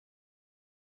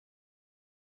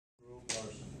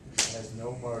has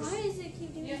no mercy. Why does it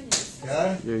keep doing this?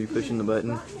 Okay? Yeah, you pushing the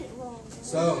button.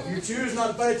 So, you choose not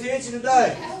to pay attention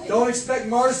today. Don't expect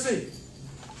mercy.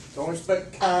 Don't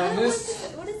expect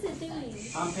kindness. What is it doing?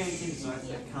 I'm paying attention, so I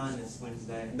expect kindness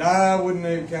Wednesday. Nah, I wouldn't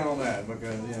even count on that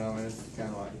because, you know, I mean, it's kind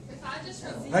of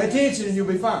like, pay attention and you'll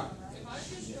be fine.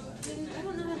 I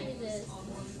don't know how to do this.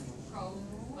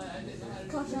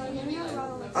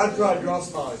 I'd try to draw a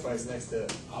smiley face next to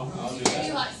it.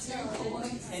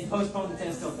 And postpone the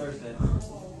test till Thursday.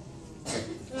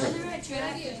 We're on the right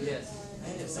track. Yes.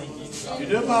 You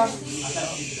do fine. I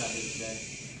thought you did that today.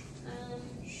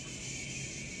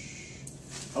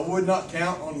 I would not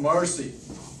count on mercy.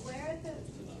 Where are the...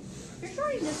 You're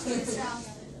trying this one.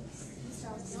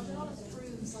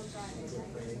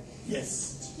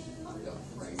 Yes.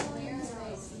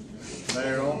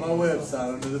 They're on my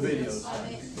website under the videos. Are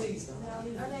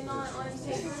they not on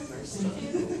paper?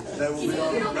 They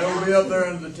will be up there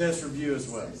under the test review as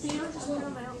well. Can you not just print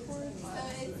them out for us?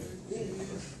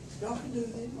 Y'all can do this.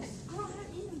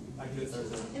 I can do it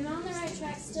Thursday. Am I on the right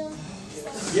track still?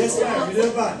 Yes, ma'am. You're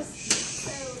doing fine.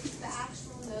 So the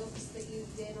actual notes that you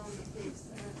did on the proofs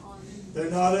are on They're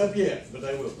not up yet, but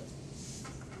they will be.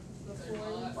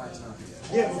 before.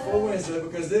 Yeah, before Wednesday,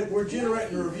 because we're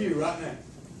generating a review right now.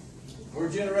 We're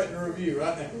generating a review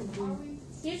right now.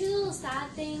 Here's the little side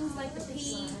things like the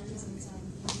P.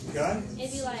 Okay?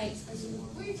 It'd be like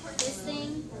this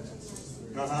thing.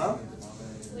 Uh-huh.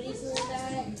 What do you do with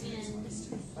that? And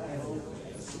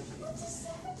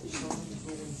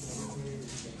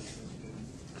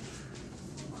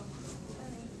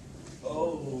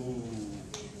Oh,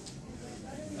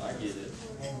 I get it.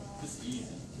 It's easy.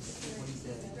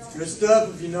 Good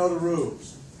stuff if you know the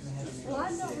rules. well, I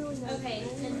don't really know. Okay,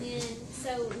 and then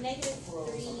so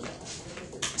 -3.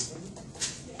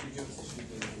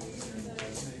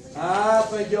 I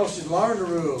think y'all should learn the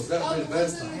rules. That would be the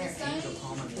best thing.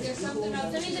 There's something So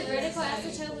that means the vertical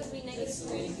asymptote would be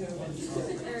 -3.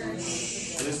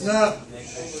 Or Listen up.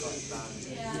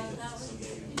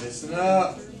 Listen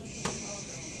up.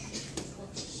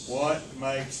 What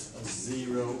makes a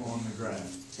 0 on the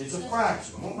graph? It's a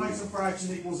fraction. What makes a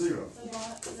fraction equal 0?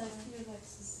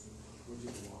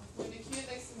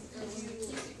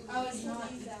 Oh, it's not.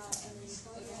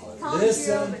 This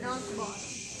zero, one. but not the bottom.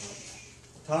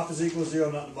 Top is equal to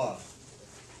 0, not the bottom.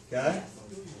 Okay?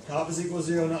 Top is equal to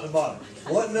 0, not the bottom.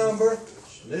 What number?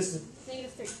 Listen.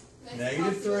 -3.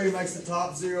 -3 makes the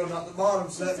top 0, not the bottom.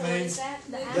 So that means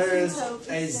there is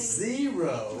a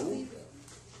 0.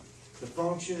 The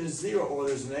function is 0, or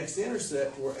there's an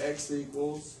x-intercept where x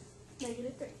equals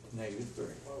 -3.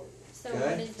 -3. So what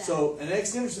Okay? is that? So an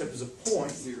x-intercept is a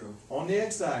point on the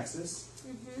x-axis,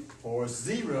 Mhm. or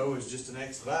 0 is just an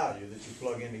x value that you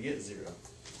plug in to get 0.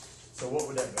 So what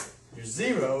would that be? Your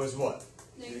 0 is what?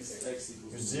 Your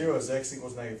 0 is x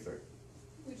equals -3.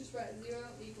 We just write 0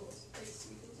 equals x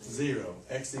equals 0.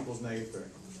 X equals -3.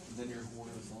 Then your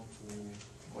horizontal.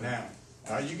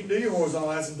 Now you can do your horizontal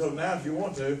asymptote now if you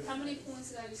want to. How many points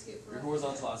did I just get for Your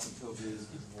horizontal asymptote is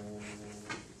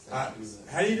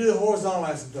How do you do the horizontal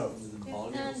asymptote? the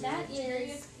volume. That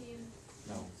is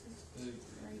No.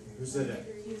 Who said that?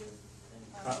 it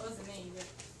wasn't me, but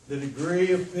The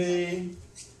degree of P.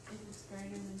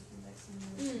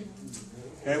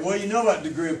 Okay, what do you know about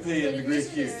degree of P and degree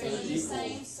of Q?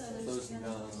 Those,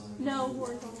 no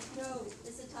horizontal. no,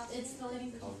 it's the top. It's the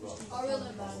leading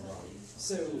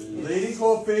So leading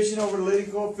coefficient over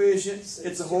leading coefficient.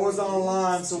 It's a horizontal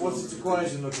line, so what's its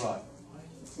equation look like?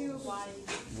 2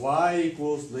 Y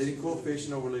equals leading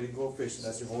coefficient over leading coefficient.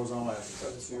 That's your horizontal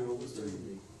asymptote. 2 over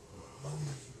 3.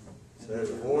 So there's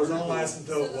a horizontal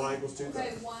asymptote, Y equals 2.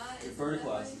 Okay, why Your is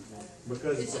vertical that? asymptote.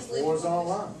 Because it's a horizontal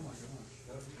line.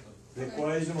 The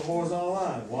equation of a horizontal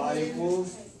line. Y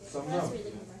equals some That's number. really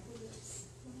good.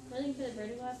 We're looking for the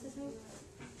vertical asymptote.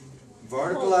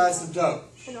 Vertical asymptote.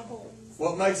 And a hole.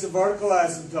 What makes a vertical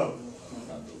asymptote?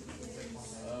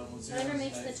 Whatever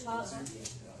makes the top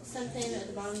something at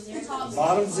the bottom 0.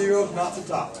 Bottom 0, not the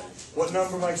top. What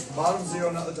number makes the bottom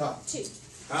 0, not the top? 2.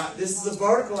 Alright, this is a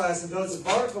vertical asymptote. It's a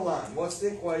vertical line. What's the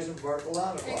equation of vertical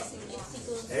line look like?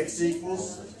 X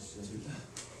equals.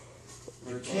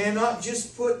 You cannot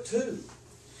just put 2.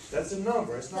 That's a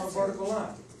number. It's not a vertical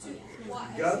line.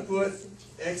 You got to put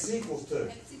x equals 2.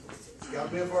 It's got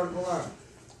to be a vertical line.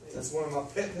 That's one of my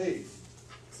pet peeves.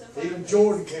 Even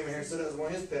Jordan came in here and said that was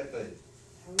one of his pet peeves.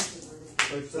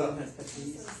 What's up?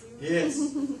 Yes.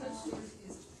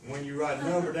 When you write a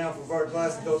number down for vertical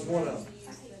asymptotes, one of them.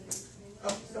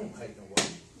 Oh, don't hate no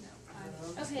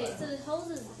one. Okay, so the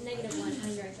holes is -1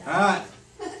 under that. Alright.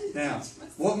 Now,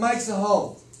 what makes a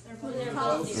hole? When they're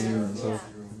both 0.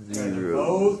 Okay, they're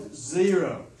both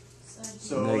 0.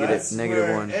 So Negative- that's negative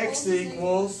where 1. x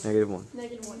equals, Negative 1.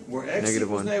 Negative 1. where x Negative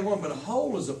equals 1. negative 1, but a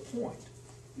hole is a point.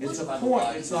 It's a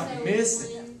point, it's like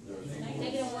missing.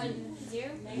 Negative 1, 0.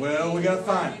 Well, we gotta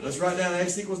find it. Let's write down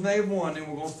x equals negative 1, then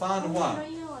we're gonna find the y.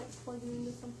 You know, like plug it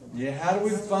into something. Yeah, how do we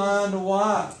find the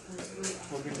y?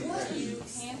 You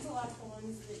cancel out the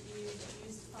ones that you used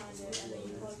to find it, and then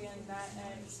you plug in that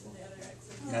x and the other x.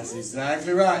 That's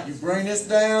exactly right. You bring this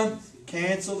down,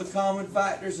 cancel the common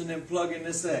factors, and then plug in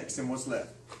this x, and what's left?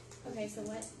 Okay, so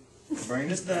what? Bring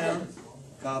this down,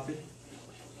 copy.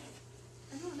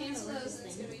 Cancel those, and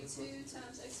it's gonna be 2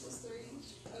 times x plus 3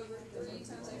 over 3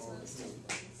 times x minus 2.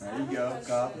 There you go,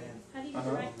 copy. How do you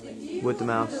Uh-huh. write If this? you With the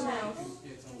mouse. have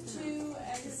 2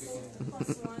 x plus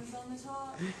 1s on the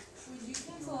top, would you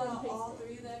cancel out all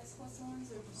 3 of the x plus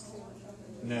 1s, or just 2?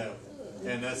 No.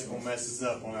 And that's gonna mess us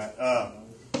up on that.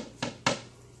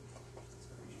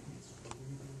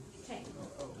 Okay.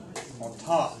 On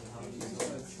top.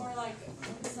 Or like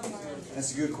somewhere in there?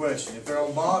 That's a good question. If they're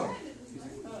on bottom,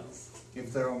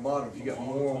 if you got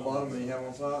more on bottom than you have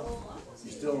on top,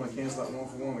 you're still gonna cancel out 1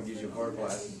 for 1, it gives you a vertical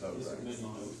asymptote there.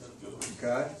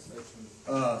 Okay?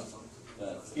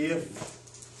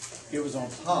 If it was on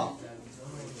top, I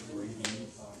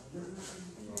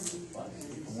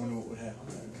wonder what would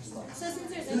happen. So since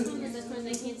there's this one and this one,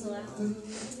 they cancel out.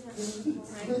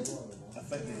 Right? I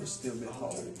think there would still be a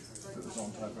hole. If it was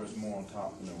on top, there was more on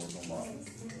top than there was on bottom.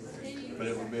 But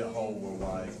it would be a hole where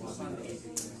y equals 0.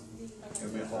 It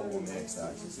would be a hole on the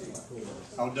x-axis.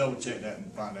 I'll double check that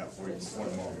and find out for you before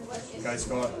tomorrow. Okay,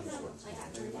 Scott?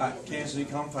 Alright, cancel the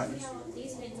common factors.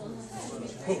 These cancel.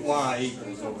 Put y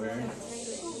equals over there.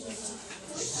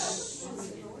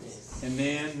 And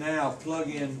then now plug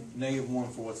in negative 1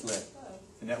 for what's left.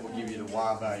 And that will give you the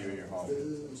y value of your hole.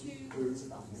 2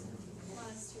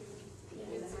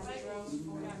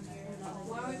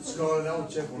 minus 2. Scott, I'll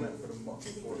check on that for tomorrow,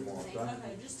 right?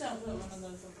 Okay, just don't put one of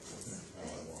those up.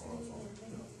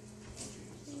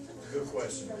 Good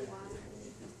question.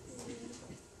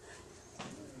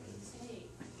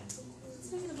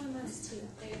 Let's make it 1 minus 2.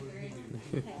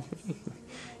 Okay.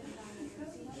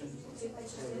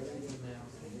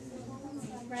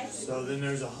 Right? So then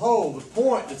there's a hole. The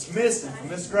point that's missing from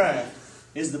this graph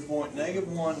is the point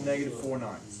negative 1, negative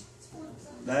 4/9.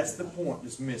 That's the point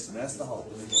that's missing. That's the hole.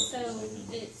 So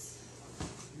it's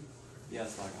Yeah,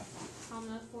 that's what I got.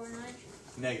 comma 4/9.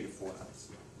 Negative 4/9.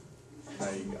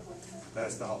 There you go.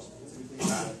 That's the hole.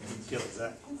 Alright, kill it,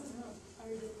 Zach.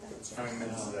 How many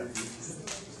minutes is that?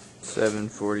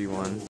 7:41.